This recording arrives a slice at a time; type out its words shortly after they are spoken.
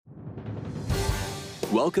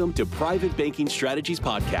Welcome to Private Banking Strategies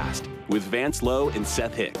Podcast with Vance Lowe and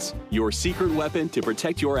Seth Hicks, your secret weapon to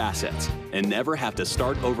protect your assets and never have to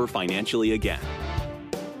start over financially again.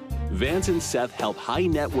 Vance and Seth help high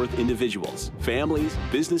net worth individuals, families,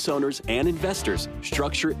 business owners, and investors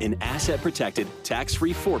structure an asset-protected,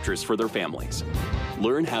 tax-free fortress for their families.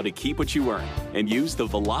 Learn how to keep what you earn and use the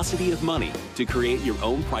velocity of money to create your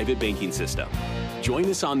own private banking system. Join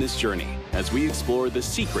us on this journey as we explore the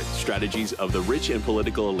secret strategies of the rich and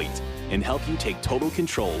political elite and help you take total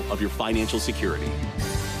control of your financial security.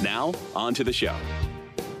 Now, on to the show.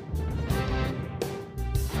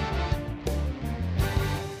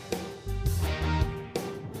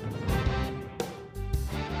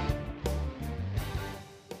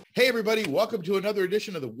 Hey, everybody. Welcome to another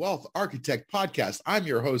edition of the Wealth Architect Podcast. I'm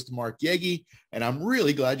your host, Mark Yegi, and I'm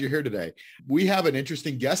really glad you're here today. We have an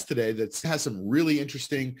interesting guest today that has some really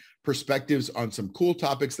interesting perspectives on some cool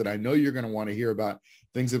topics that I know you're going to want to hear about.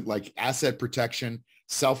 Things like asset protection,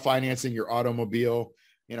 self-financing your automobile,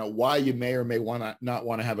 why you may or may not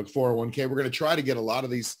want to have a 401k. We're going to try to get a lot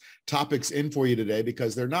of these topics in for you today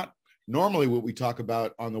because they're not normally what we talk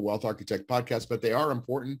about on the Wealth Architect Podcast, but they are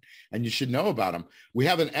important and you should know about them. We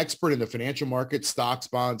have an expert in the financial markets, stocks,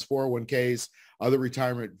 bonds, 401ks, other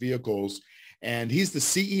retirement vehicles, and he's the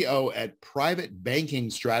CEO at Private Banking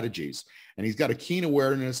Strategies. And he's got a keen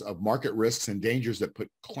awareness of market risks and dangers that put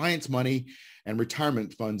clients' money and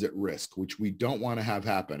retirement funds at risk, which we don't want to have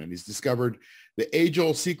happen. And he's discovered the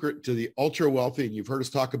age-old secret to the ultra-wealthy, and you've heard us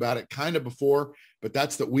talk about it kind of before, but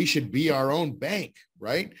that's that we should be our own bank,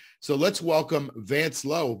 right? So let's welcome Vance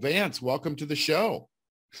Lowe. Vance, welcome to the show.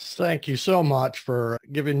 Thank you so much for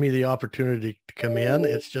giving me the opportunity to come in.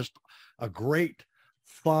 It's just a great,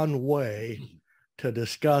 fun way to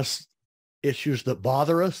discuss issues that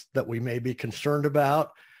bother us, that we may be concerned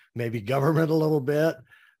about, maybe government a little bit,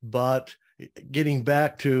 but getting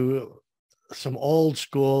back to some old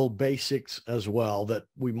school basics as well that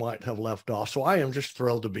we might have left off. So I am just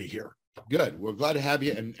thrilled to be here. Good. We're glad to have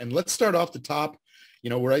you. And let's start off the top.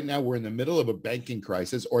 Right now we're in the middle of a banking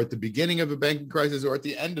crisis, or at the beginning of a banking crisis, or at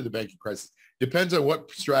the end of the banking crisis. Depends on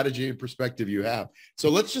what strategy and perspective you have. So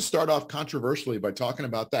let's just start off controversially by talking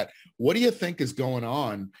about that. What do you think is going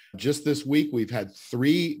on? Just this week, we've had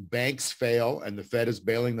 3 banks fail, and the Fed is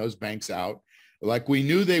bailing those banks out like we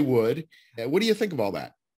knew they would. What do you think of all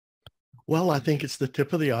that? Well, I think it's the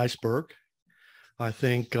tip of the iceberg. I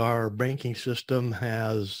think our banking system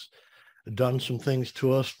has done some things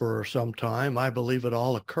to us for some time. I believe it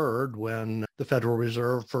all occurred when the Federal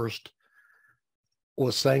Reserve first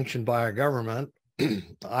was sanctioned by our government.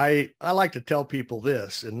 I like to tell people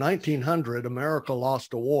this. In 1900, America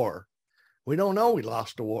lost a war. We don't know we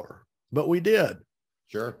lost a war, but we did.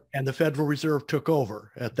 Sure. And the Federal Reserve took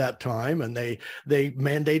over at that time, and they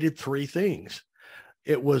mandated 3 things.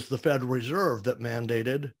 It was the Federal Reserve that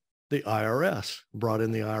mandated the IRS, brought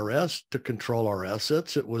in the IRS to control our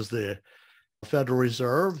assets. It was the Federal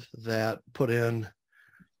Reserve that put in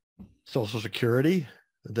Social Security,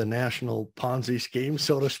 the national Ponzi scheme,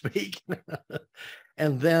 so to speak.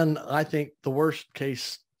 And then I think the worst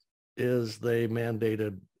case is they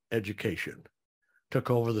mandated education, took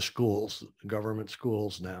over the schools, government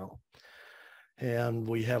schools now. And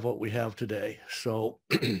we have what we have today. So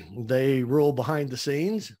they rule behind the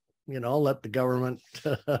scenes, let the government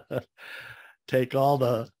take all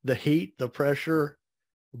the heat, the pressure.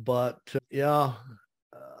 But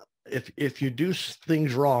if you do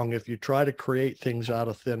things wrong, if you try to create things out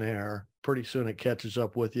of thin air, pretty soon it catches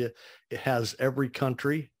up with you. It has every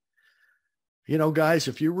country. Guys,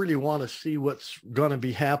 if you really want to see what's going to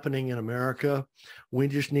be happening in America, we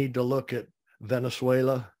just need to look at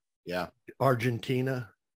Venezuela, Argentina,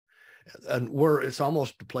 and it's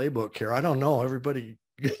almost a playbook here. I don't know. Everybody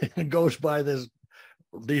goes by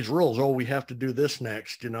these rules. Oh, we have to do this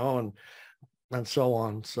next, and so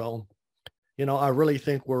on. So, I really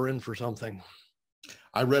think we're in for something.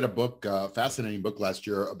 I read a book, fascinating book last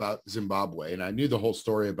year about Zimbabwe, and I knew the whole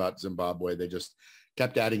story about Zimbabwe. They just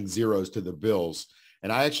kept adding zeros to the bills.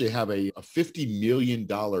 And I actually have a $50 million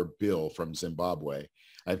bill from Zimbabwe.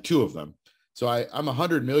 I have 2 of them. So I'm a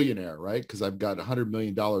 100 millionaire, right? Because I've got $100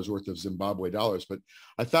 million worth of Zimbabwe dollars. But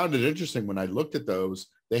I found it interesting when I looked at those,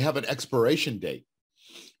 they have an expiration date,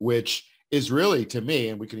 which is really, to me,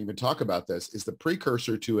 and we can even talk about this, is the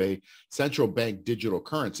precursor to a central bank digital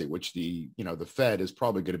currency, which the Fed is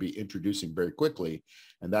probably going to be introducing very quickly.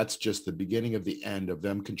 And that's just the beginning of the end of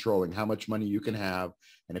them controlling how much money you can have.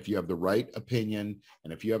 And if you have the right opinion,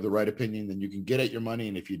 then you can get at your money.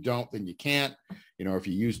 And if you don't, then you can't. If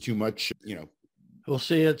you use too much, we'll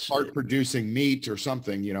see. It's start producing meat or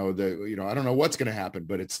something, I don't know what's going to happen,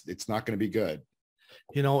 but it's not going to be good.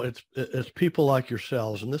 It's people like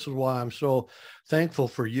yourselves, and this is why I'm so thankful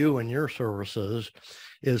for you and your services,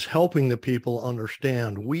 is helping the people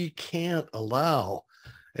understand we can't allow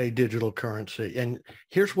a digital currency. And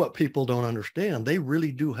here's what people don't understand. They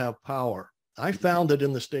really do have power. I found that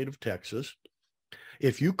in the state of Texas,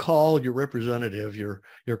 if you call your representative,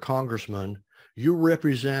 your congressman, you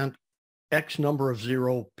represent X number of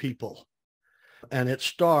zero people. And it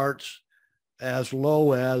starts as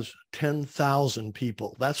low as 10,000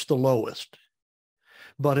 people. That's the lowest.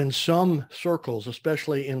 But in some circles,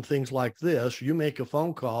 especially in things like this, you make a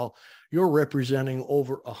phone call, you're representing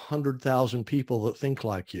over 100,000 people that think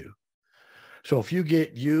like you. So if you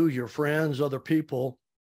get your friends, other people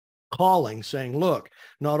calling saying, look,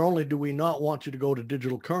 not only do we not want you to go to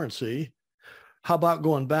digital currency, how about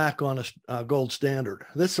going back on a gold standard?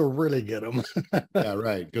 This will really get them. Yeah,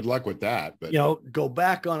 right. Good luck with that. But go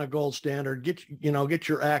back on a gold standard, get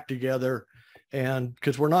your act together, and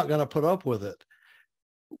because we're not going to put up with it.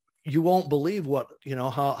 You won't believe how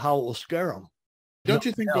it will scare them. Don't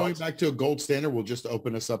you think going back to a gold standard will just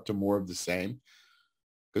open us up to more of the same?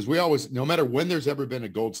 Because we always, no matter when there's ever been a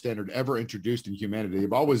gold standard ever introduced in humanity,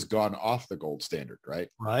 they've always gone off the gold standard, right?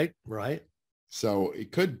 Right. So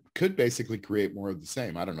it could basically create more of the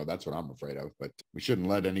same. I don't know. That's what I'm afraid of, but we shouldn't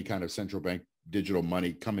let any kind of central bank digital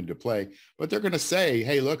money come into play. But they're going to say,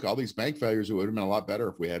 hey, look, all these bank failures, it would have been a lot better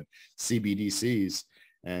if we had CBDCs,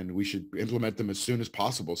 and we should implement them as soon as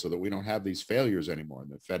possible so that we don't have these failures anymore.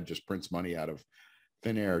 And the Fed just prints money out of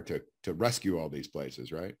thin air to rescue all these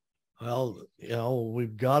places, right? Well,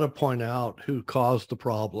 we've got to point out who caused the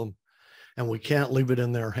problem, and we can't leave it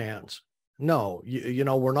in their hands. No,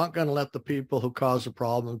 we're not going to let the people who cause the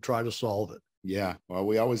problem try to solve it. Yeah, well,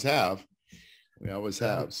 we always have.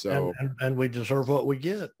 So, and we deserve what we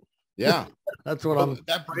get. Yeah, that's what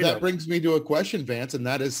that brings me to a question, Vance, and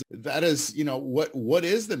that is, what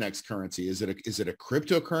is the next currency? Is it a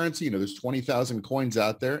cryptocurrency? There's 20,000 coins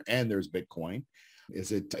out there, and there's Bitcoin.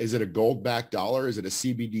 Is it a gold-backed dollar? Is it a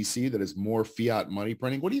CBDC that is more fiat money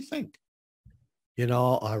printing? What do you think?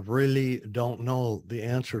 I really don't know the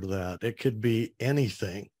answer to that. It could be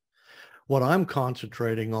anything. What I'm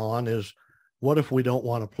concentrating on is, what if we don't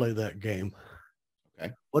want to play that game?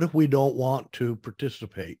 Okay. What if we don't want to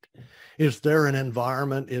participate? Is there an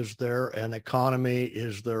environment? Is there an economy?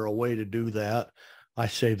 Is there a way to do that? I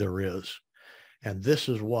say there is. And this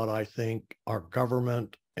is what I think our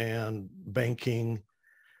government and banking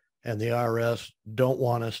and the IRS don't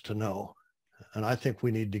want us to know. And I think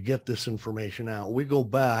we need to get this information out. We go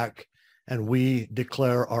back and we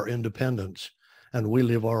declare our independence and we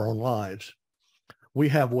live our own lives. We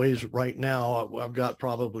have ways right now. I've got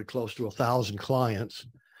probably close to 1,000 clients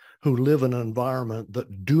who live in an environment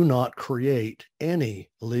that do not create any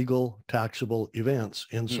legal taxable events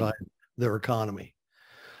inside their economy.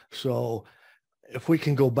 So if we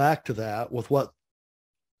can go back to that with what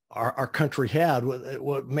our country had,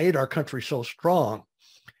 what made our country so strong.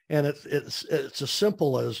 And it's as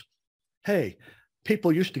simple as, hey,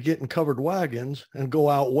 people used to get in covered wagons and go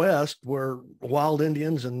out west where wild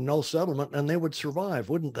Indians and no settlement, and they would survive,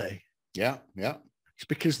 wouldn't they? Yeah. It's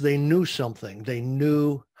because they knew something. They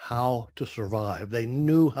knew how to survive. They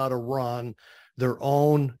knew how to run their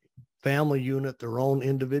own family unit, their own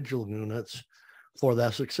individual units for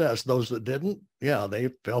that success. Those that didn't, they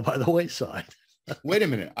fell by the wayside. Wait a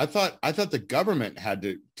minute. I thought the government had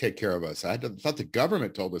to take care of us. I thought the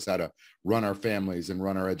government told us how to run our families and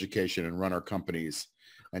run our education and run our companies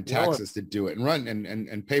and tax us to do it and run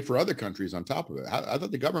and pay for other countries on top of it. I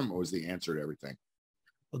thought the government was the answer to everything.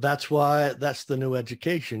 Well, that's why that's the new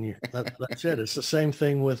education. That's it. It's the same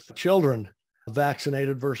thing with children,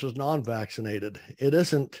 vaccinated versus non-vaccinated. It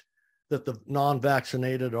isn't that the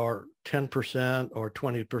non-vaccinated are 10% or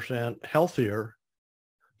 20% healthier.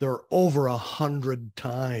 They're over 100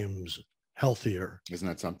 times healthier. Isn't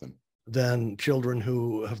that something? Than children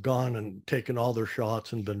who have gone and taken all their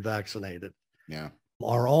shots and been vaccinated. Yeah.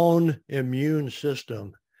 Our own immune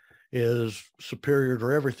system is superior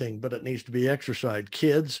to everything, but it needs to be exercised.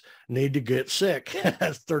 Kids need to get sick.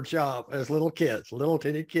 That's their job as little kids, little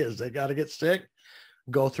teeny kids. They got to get sick,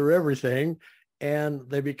 go through everything, and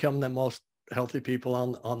they become the most healthy people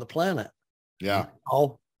on the planet. Yeah.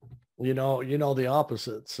 You know the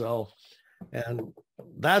opposite. So, and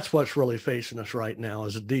that's what's really facing us right now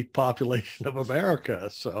is a depopulation of America.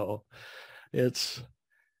 So it's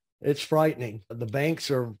frightening. The banks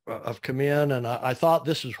have come in, and I thought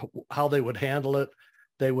this is how they would handle it.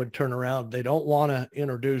 They would turn around. They don't want to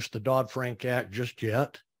introduce the Dodd-Frank Act just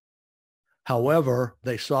yet. However,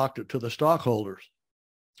 they socked it to the stockholders.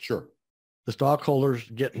 Sure. The stockholders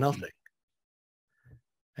get nothing.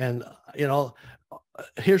 And,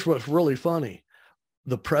 Here's what's really funny.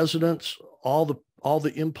 The presidents, all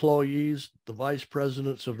the employees, the vice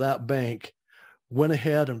presidents of that bank went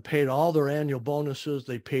ahead and paid all their annual bonuses.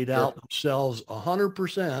 They paid out themselves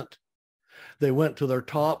 100%. They went to their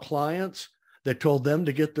top clients. They told them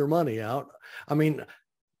to get their money out. I mean,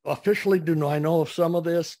 officially, do I know of some of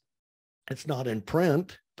this? It's not in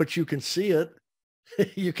print, but you can see it.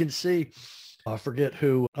 You can see, I forget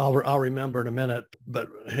who, I'll remember in a minute, but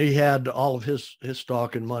he had all of his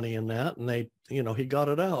stock and money in that, and he got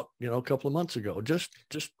it out, a couple of months ago, just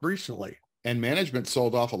recently. And management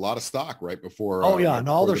sold off a lot of stock right before. And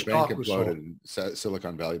all their stock was sold.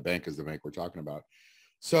 Silicon Valley Bank is the bank we're talking about.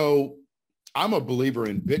 So I'm a believer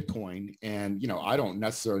in Bitcoin, and I don't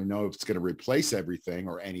necessarily know if it's going to replace everything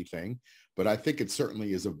or anything, but I think it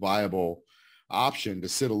certainly is a viable option to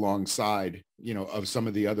sit alongside, of some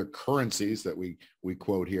of the other currencies that we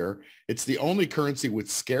quote here. It's the only currency with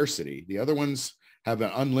scarcity. The other ones have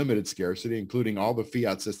an unlimited scarcity, including all the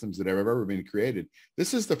fiat systems that have ever been created.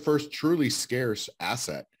 This is the first truly scarce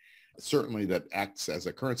asset, certainly, that acts as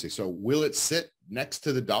a currency. So will it sit next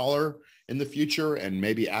to the dollar in the future and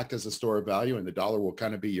maybe act as a store of value, and the dollar will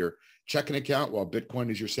kind of be your checking account while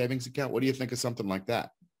Bitcoin is your savings account? What do you think of something like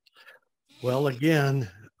that? Well,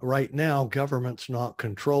 again, right now, government's not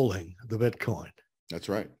controlling the Bitcoin. That's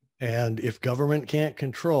right. And if government can't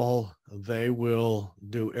control, they will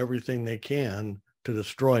do everything they can to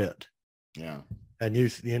destroy it. Yeah. And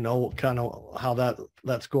you know kind of how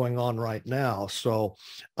that's going on right now. So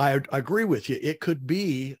I agree with you. It could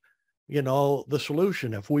be, the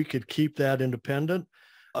solution if we could keep that independent,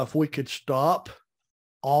 if we could stop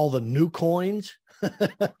all the new coins.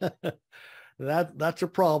 That's a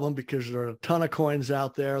problem, because there are a ton of coins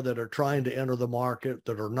out there that are trying to enter the market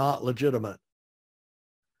that are not legitimate.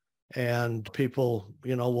 And people,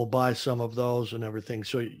 will buy some of those and everything.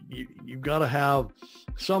 So you've got to have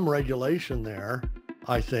some regulation there,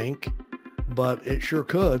 I think, but it sure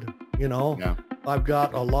could, Yeah. I've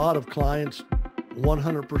got a lot of clients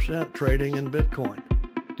 100% trading in Bitcoin.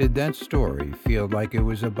 Did that story feel like it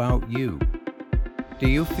was about you? Do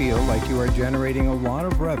you feel like you are generating a lot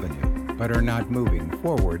of revenue, but are not moving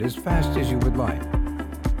forward as fast as you would like?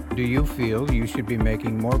 Do you feel you should be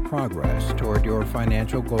making more progress toward your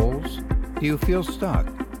financial goals? Do you feel stuck?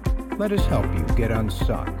 Let us help you get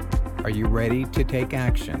unstuck. Are you ready to take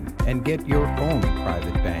action and get your own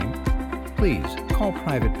private bank? Please call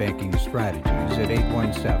Private Banking Strategies at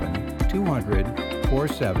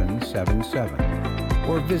 817-200-4777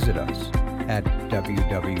 or visit us at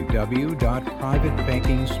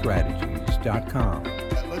www.privatebankingstrategies.com.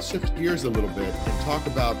 Let's shift gears a little bit and talk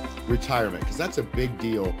about retirement, because that's a big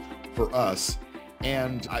deal for us.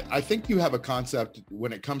 And I think you have a concept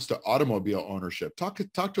when it comes to automobile ownership. Talk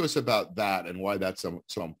to us about that and why that's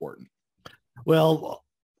so important. Well,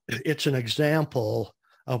 it's an example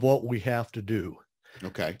of what we have to do.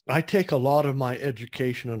 Okay. I take a lot of my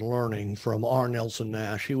education and learning from R. Nelson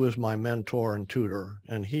Nash. He was my mentor and tutor,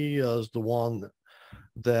 and he is the one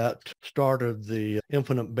that started the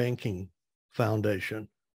Infinite Banking Foundation.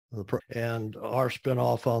 And our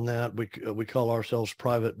spinoff on that, we call ourselves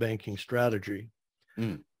Private Banking Strategy.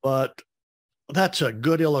 But that's a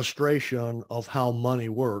good illustration of how money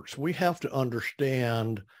works. We have to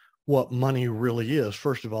understand what money really is.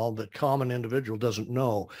 First of all, the common individual doesn't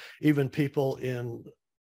know. Even people in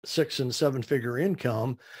 6- and 7-figure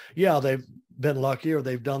income, they've been lucky, or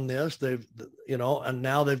they've done this, and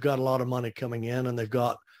now they've got a lot of money coming in, and they've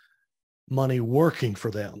got money working for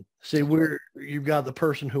them. See, you've got the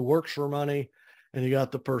person who works for money, and you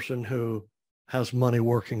got the person who has money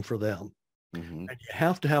working for them. Mm-hmm. And you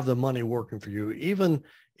have to have the money working for you. Even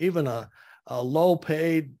a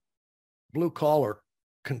low-paid blue collar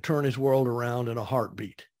can turn his world around in a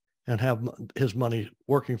heartbeat and have his money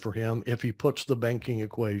working for him if he puts the banking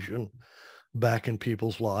equation back in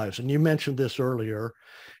people's lives. And you mentioned this earlier,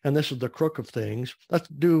 and this is the crook of things. Let's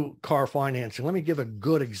do car financing. Let me give a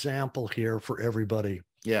good example here for everybody.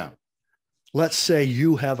 Yeah. Let's say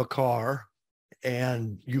you have a car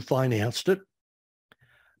and you financed it.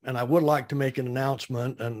 And I would like to make an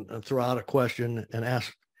announcement and throw out a question and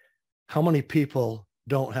ask, how many people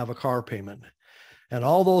don't have a car payment? And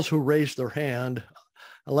all those who raise their hand,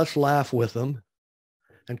 let's laugh with them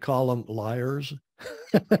and call them liars.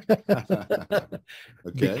 Okay.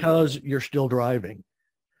 Because you're still driving.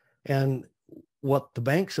 And what the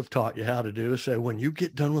banks have taught you how to do is say, when you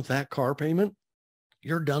get done with that car payment,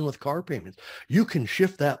 you're done with car payments. You can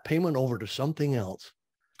shift that payment over to something else.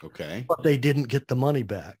 Okay. But they didn't get the money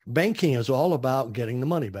back. Banking is all about getting the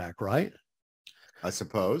money back, right? I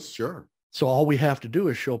suppose. Sure. So all we have to do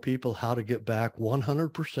is show people how to get back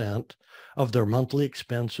 100% of their monthly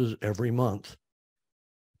expenses every month,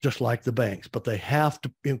 just like the banks. But they have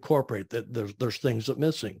to incorporate that. There's things that are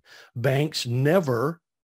missing. Banks never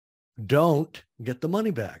don't get the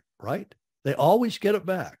money back, right? They always get it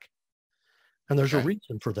back. And there's a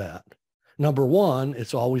reason for that. Number one,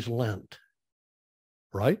 it's always lent,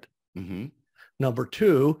 right? Mm-hmm. Number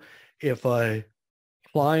two, if a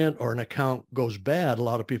client or an account goes bad, a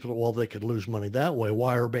lot of people, well, they could lose money that way.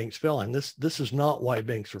 Why are banks failing? This is not why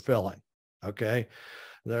banks are failing. Okay.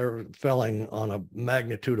 They're failing on a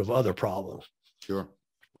magnitude of other problems. Sure.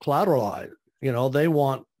 Collateralized, they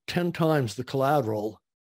want 10 times the collateral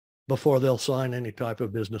before they'll sign any type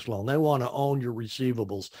of business loan. They want to own your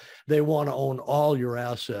receivables. They want to own all your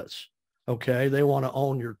assets. Okay. They want to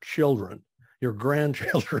own your children, your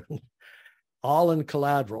grandchildren, all in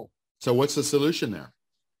collateral. So what's the solution there?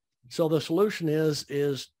 So the solution is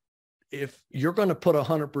if you're going to put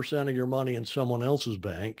 100% of your money in someone else's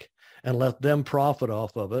bank and let them profit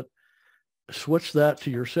off of it, switch that to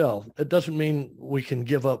yourself. It doesn't mean we can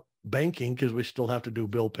give up banking because we still have to do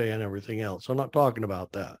bill pay and everything else. I'm not talking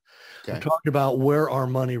about that. Okay. I'm talking about where our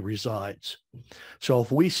money resides. So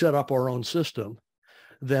if we set up our own system,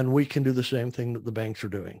 then we can do the same thing that the banks are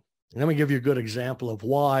doing. Let me give you a good example of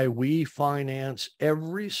why we finance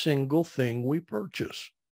every single thing we purchase.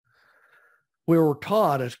 We were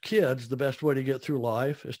taught as kids the best way to get through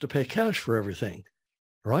life is to pay cash for everything,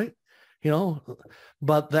 right?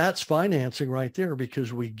 But that's financing right there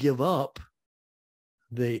because we give up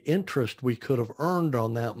the interest we could have earned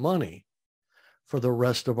on that money for the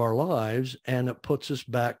rest of our lives, and it puts us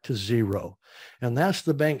back to zero. And that's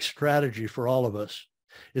the bank strategy for all of us,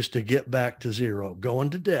 is to get back to zero. Go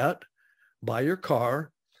into debt, buy your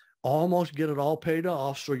car, almost get it all paid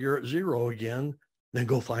off so you're at zero again, then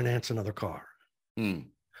go finance another car.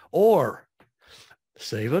 Or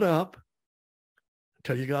save it up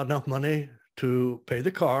until you got enough money to pay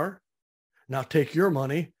the car. Now take your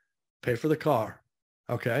money, pay for the car.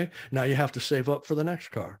 Okay. Now you have to save up for the next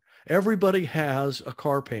car. Everybody has a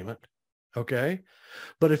car payment. Okay.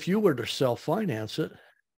 But if you were to self-finance it,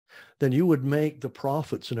 then you would make the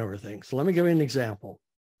profits and everything. So let me give you an example.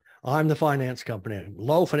 I'm the finance company,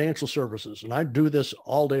 Lowe Financial Services, and I do this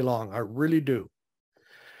all day long. I really do.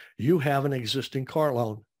 You have an existing car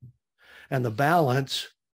loan, and the balance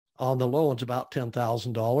on the loan's about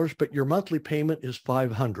 $10,000, but your monthly payment is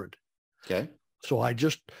 $500. Okay. So I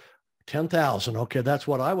just $10,000. Okay, that's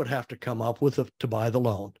what I would have to come up with to buy the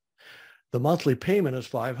loan. The monthly payment is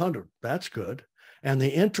 $500. That's good. And the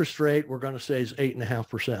interest rate we're going to say is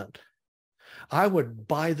 8.5%. I would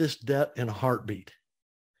buy this debt in a heartbeat.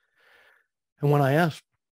 And when I ask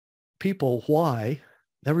people why,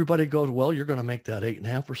 everybody goes, well, you're going to make that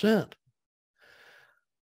 8.5%.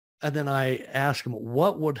 And then I ask them,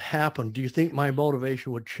 what would happen? Do you think my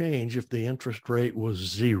motivation would change if the interest rate was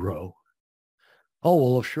zero?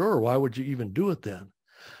 Oh, well, sure. Why would you even do it then?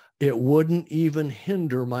 It wouldn't even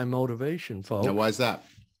hinder my motivation, folks. Now, why is that?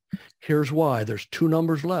 Here's why. There's two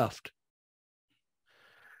numbers left.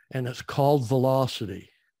 And it's called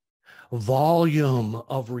velocity, volume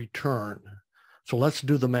of return. So let's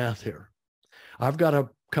do the math here. I've got to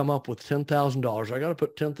come up with $10,000. I got to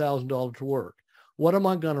put $10,000 to work. What am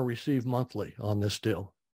I going to receive monthly on this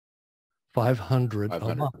deal?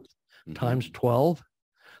 $500 a month times 12.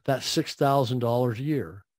 That's $6,000 a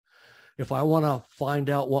year. If I want to find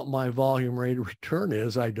out what my volume rate of return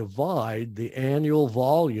is, I divide the annual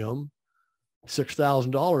volume,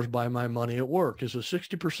 $6,000, by my money at work. Is a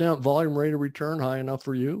 60% volume rate of return high enough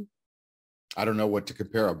for you? I don't know what to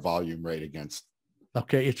compare a volume rate against.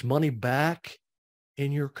 Okay, it's money back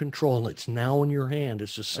in your control. It's now in your hand.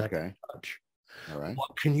 It's a second touch. All right.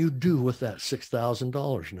 What can you do with that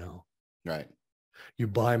 $6,000 now? Right. You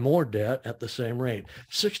buy more debt at the same rate.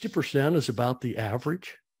 60% is about the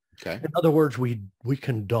average. Okay. In other words, we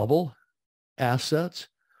can double assets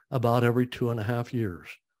about every 2.5 years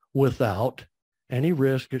without any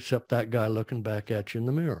risk except that guy looking back at you in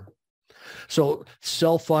the mirror. So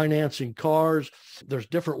self-financing cars, there's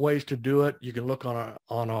different ways to do it. You can look on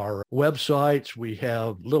our websites. We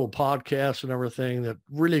have little podcasts and everything that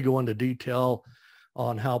really go into detail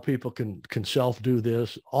on how people can self-do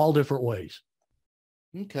this, all different ways.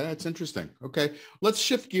 Okay, that's interesting. Okay, let's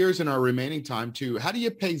shift gears in our remaining time to how do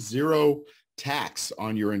you pay zero tax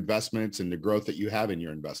on your investments and the growth that you have in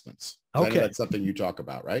your investments? Okay. I know that's something you talk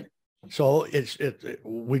about, right? So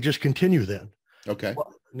we just continue then. Okay.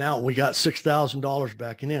 Well, now we got $6,000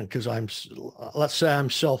 backing in because let's say I'm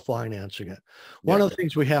self-financing it. One of the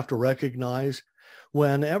things we have to recognize,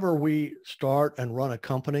 whenever we start and run a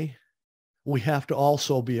company, we have to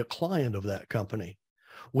also be a client of that company.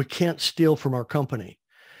 We can't steal from our company.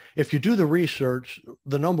 If you do the research,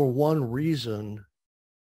 the number one reason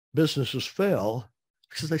businesses fail is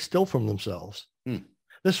because they steal from themselves.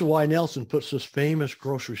 This is why Nelson puts this famous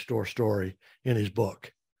grocery store story in his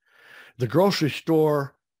book. The grocery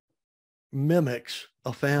store mimics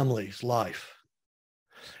a family's life.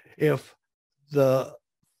 If the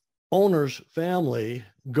owner's family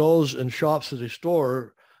goes and shops at his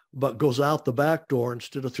store, but goes out the back door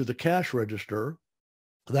instead of through the cash register,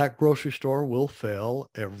 that grocery store will fail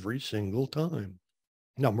every single time.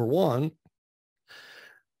 Number one,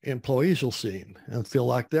 employees will see him and feel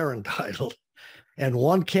like they're entitled. And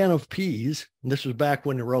one can of peas, and this is back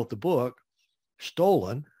when he wrote the book,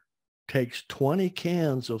 stolen, takes 20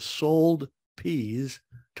 cans of sold peas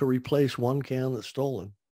to replace one can that's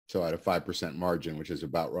stolen. So at a 5% margin, which is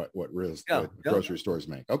about what grocery stores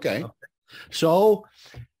make. Okay. So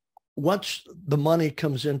once the money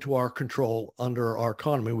comes into our control under our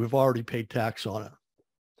economy, we've already paid tax on it.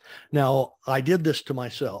 Now, I did this to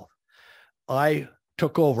myself. I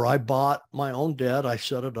took over. I bought my own debt. I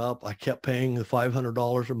set it up. I kept paying the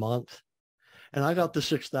 $500 a month, and I got the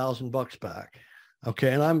 $6,000 back.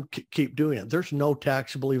 Okay. And I'm keep doing it. There's no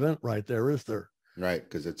taxable event right there, is there? Right.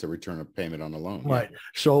 Because it's a return of payment on a loan. Right. Yeah.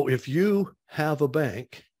 So if you have a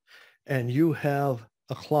bank and you have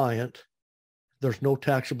a client, there's no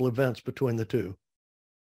taxable events between the two.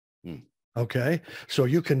 Okay. So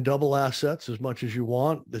you can double assets as much as you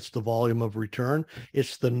want. It's the volume of return.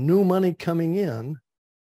 It's the new money coming in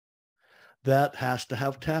that has to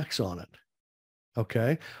have tax on it.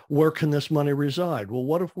 Okay. Where can this money reside? Well,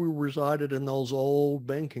 what if we resided in those old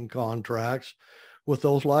banking contracts with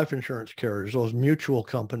those life insurance carriers, those mutual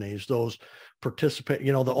companies, those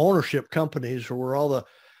the ownership companies where all the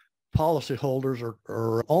policyholders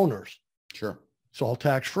are owners? Sure. It's all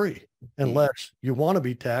tax-free unless you want to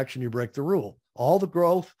be taxed and you break the rule. All the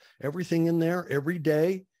growth, everything in there every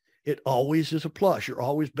day, it always is a plus. You're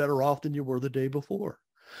always better off than you were the day before.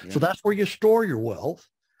 Yeah. So that's where you store your wealth.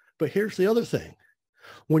 But here's the other thing.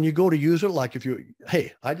 When you go to use it, like I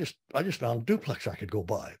just found a duplex I could go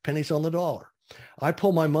buy, pennies on the dollar. I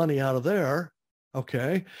pull my money out of there,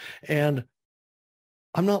 okay, and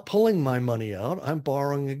I'm not pulling my money out. I'm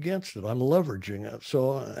borrowing against it. I'm leveraging it.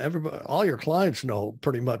 So all your clients know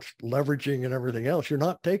pretty much leveraging and everything else. You're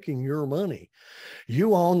not taking your money.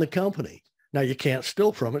 You own the company. Now you can't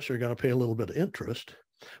steal from it, so you're going to pay a little bit of interest,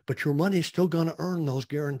 but your money's still going to earn those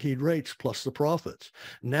guaranteed rates plus the profits.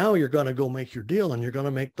 Now you're going to go make your deal and you're going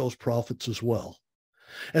to make those profits as well.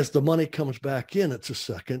 As the money comes back in, it's a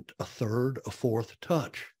second, a third, a fourth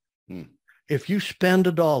touch. If you spend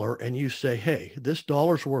 $1 and you say, hey, this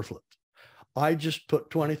dollar's worthless. I just put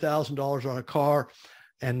 $20,000 on a car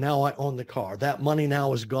and now I own the car. That money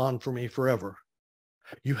now is gone for me forever.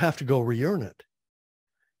 You have to go re-earn it.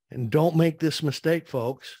 And don't make this mistake,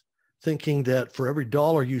 folks, thinking that for every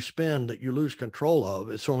dollar you spend that you lose control of,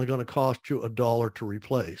 it's only going to cost you $1 to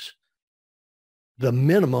replace. The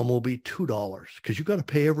minimum will be $2 because you've got to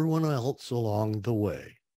pay everyone else along the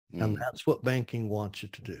way. And that's what banking wants you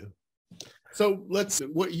to do. So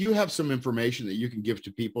you have some information that you can give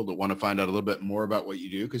to people that want to find out a little bit more about what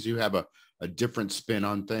you do, because you have a different spin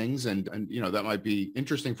on things and that might be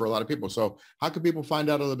interesting for a lot of people. So how can people find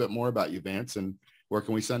out a little bit more about you, Vance, and where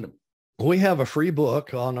can we send them? We have a free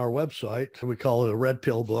book on our website. We call it a red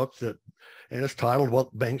pill book and it's titled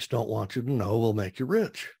What Banks Don't Want You to Know Will Make You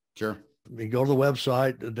Rich. Sure. You go to the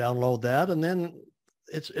website, download that, and then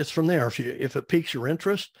it's from there. If it piques your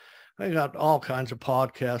interest, I got all kinds of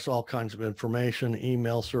podcasts, all kinds of information,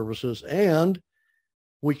 email services, and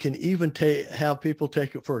we can even have people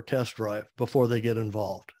take it for a test drive before they get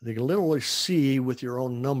involved. They can literally see with your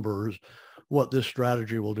own numbers what this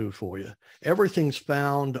strategy will do for you. Everything's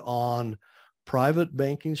found on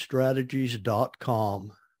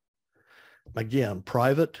privatebankingstrategies.com. Again,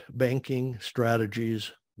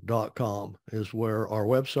 privatebankingstrategies.com is where our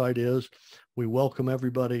website is. We welcome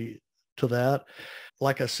everybody to that.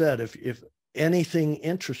 Like I said, if anything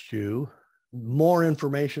interests you, more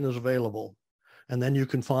information is available. And then you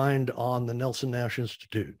can find on the Nelson Nash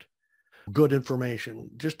Institute good information.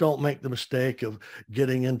 Just don't make the mistake of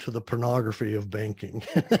getting into the pornography of banking.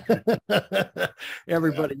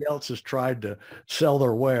 Everybody else has tried to sell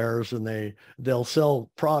their wares and they'll sell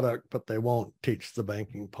product, but they won't teach the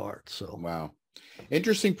banking part. So wow.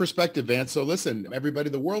 Interesting perspective, Vance. So listen, everybody,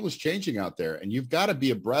 the world is changing out there and you've got to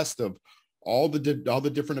be abreast of all the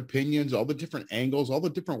different opinions, all the different angles, all the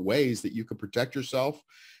different ways that you can protect yourself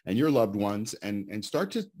and your loved ones and start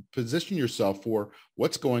to position yourself for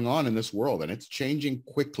what's going on in this world. And it's changing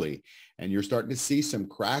quickly. And you're starting to see some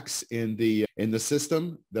cracks in the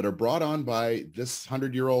system that are brought on by this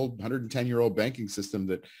 110-year-old banking system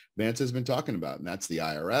that Vance has been talking about. And that's the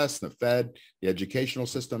IRS, the Fed, the educational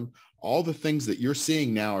system. All the things that you're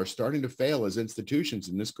seeing now are starting to fail as institutions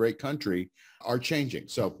in this great country are changing.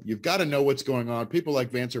 So you've got to know what's going on. People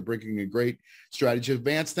like Vance are bringing a great strategy.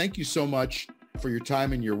 Vance, thank you so much for your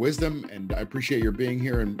time and your wisdom. And I appreciate your being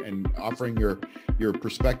here and offering your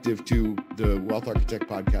perspective to the Wealth Architect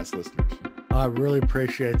podcast listeners. I really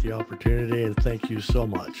appreciate the opportunity and thank you so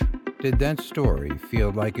much. Did that story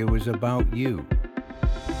feel like it was about you?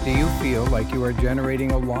 Do you feel like you are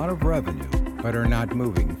generating a lot of revenue but are not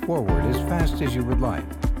moving forward as fast as you would like?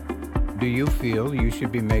 Do you feel you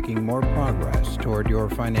should be making more progress toward your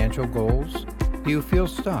financial goals? Do you feel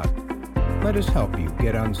stuck? Let us help you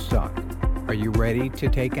get unstuck. Are you ready to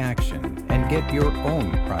take action and get your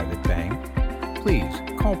own private bank? Please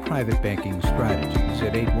call Private Banking Strategies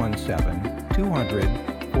at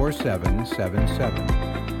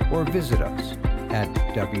 817-200-4777 or visit us at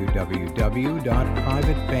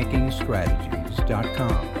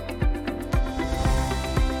www.privatebankingstrategies.com.